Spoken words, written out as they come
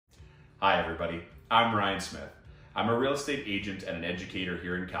Hi everybody, I'm Ryan Smith. I'm a real estate agent and an educator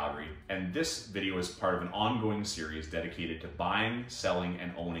here in Calgary, and this video is part of an ongoing series dedicated to buying, selling,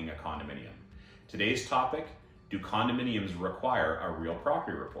 and owning a condominium. Today's topic, do condominiums require a real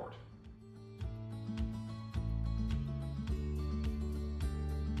property report?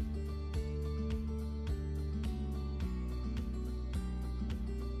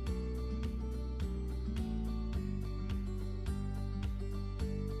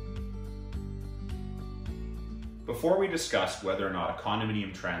 Before we discuss whether or not a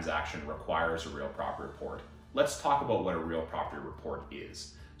condominium transaction requires a real property report, let's talk about what a real property report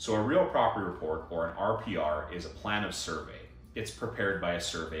is. So a real property report, or an RPR, is a plan of survey. It's prepared by a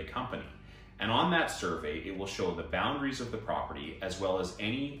survey company. And on that survey, it will show the boundaries of the property as well as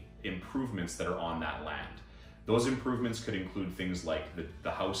any improvements that are on that land. Those improvements could include things like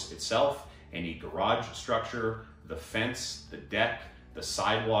the house itself, any garage structure, the fence, the deck, the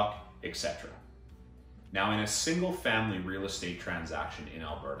sidewalk, etc. Now, in a single family real estate transaction in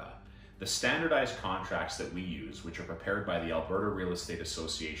Alberta, the standardized contracts that we use, which are prepared by the Alberta Real Estate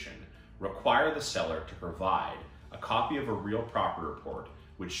Association, require the seller to provide a copy of a real property report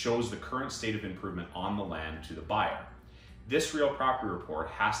which shows the current state of improvement on the land to the buyer. This real property report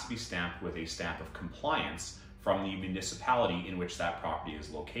has to be stamped with a stamp of compliance from the municipality in which that property is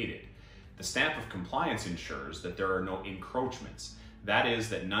located. The stamp of compliance ensures that there are no encroachments. That is,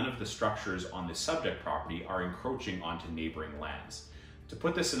 that none of the structures on the subject property are encroaching onto neighboring lands. To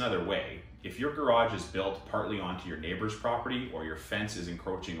put this another way, if your garage is built partly onto your neighbor's property or your fence is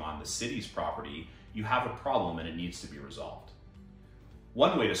encroaching on the city's property, you have a problem and it needs to be resolved.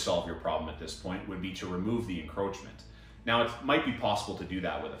 One way to solve your problem at this point would be to remove the encroachment. Now, it might be possible to do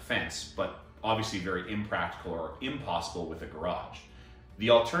that with a fence, but obviously very impractical or impossible with a garage. The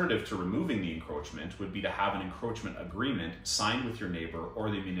alternative to removing the encroachment would be to have an encroachment agreement signed with your neighbor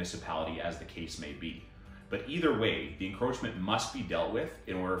or the municipality, as the case may be. But either way, the encroachment must be dealt with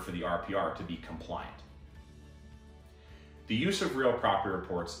in order for the RPR to be compliant. The use of real property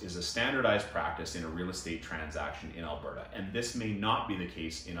reports is a standardized practice in a real estate transaction in Alberta, and this may not be the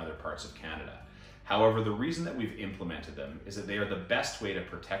case in other parts of Canada. However, the reason that we've implemented them is that they are the best way to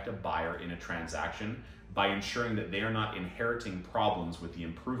protect a buyer in a transaction by ensuring that they are not inheriting problems with the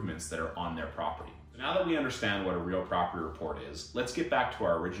improvements that are on their property. Now that we understand what a real property report is, let's get back to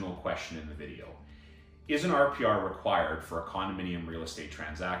our original question in the video. Is an RPR required for a condominium real estate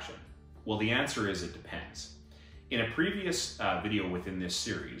transaction? Well, the answer is it depends. In a previous video within this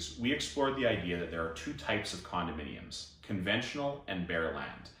series, we explored the idea that there are two types of condominiums, conventional and bare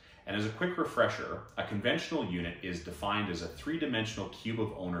land. And as a quick refresher, a conventional unit is defined as a three-dimensional cube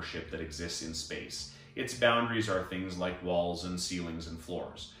of ownership that exists in space. Its boundaries are things like walls and ceilings and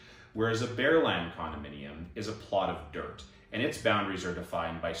floors. Whereas a bare land condominium is a plot of dirt, and its boundaries are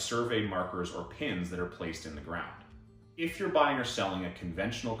defined by survey markers or pins that are placed in the ground. If you're buying or selling a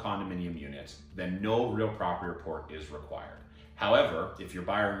conventional condominium unit, then no real property report is required. However, if you're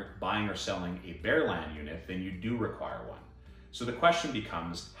buying or selling a bare land unit, then you do require one. So the question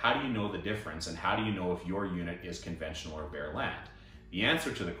becomes, how do you know the difference, and how do you know if your unit is conventional or bare land? The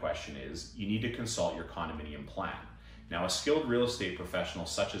answer to the question is, you need to consult your condominium plan. Now, a skilled real estate professional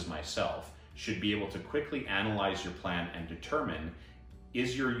such as myself should be able to quickly analyze your plan and determine,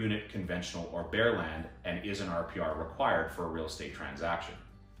 is your unit conventional or bare land, and is an RPR required for a real estate transaction?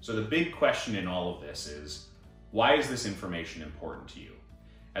 So the big question in all of this is, why is this information important to you?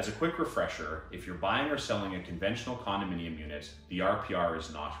 As a quick refresher, if you're buying or selling a conventional condominium unit, the RPR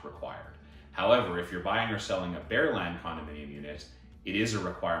is not required. However, if you're buying or selling a bare land condominium unit, it is a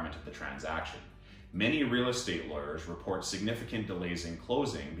requirement of the transaction. Many real estate lawyers report significant delays in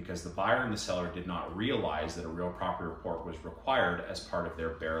closing because the buyer and the seller did not realize that a real property report was required as part of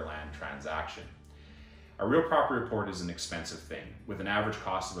their bare land transaction. A real property report is an expensive thing, with an average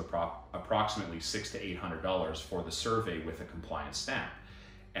cost of approximately $600 to $800 for the survey with a compliance stamp.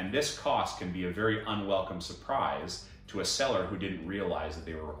 And this cost can be a very unwelcome surprise to a seller who didn't realize that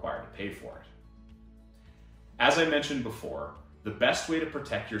they were required to pay for it. As I mentioned before, the best way to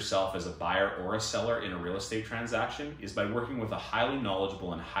protect yourself as a buyer or a seller in a real estate transaction is by working with a highly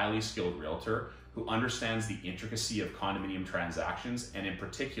knowledgeable and highly skilled realtor who understands the intricacy of condominium transactions, and in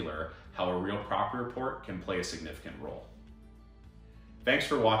particular, how a real property report can play a significant role. Thanks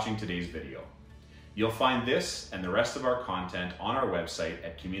for watching today's video. You'll find this and the rest of our content on our website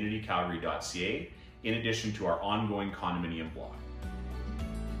at communitycalgary.ca, in addition to our ongoing condominium blog.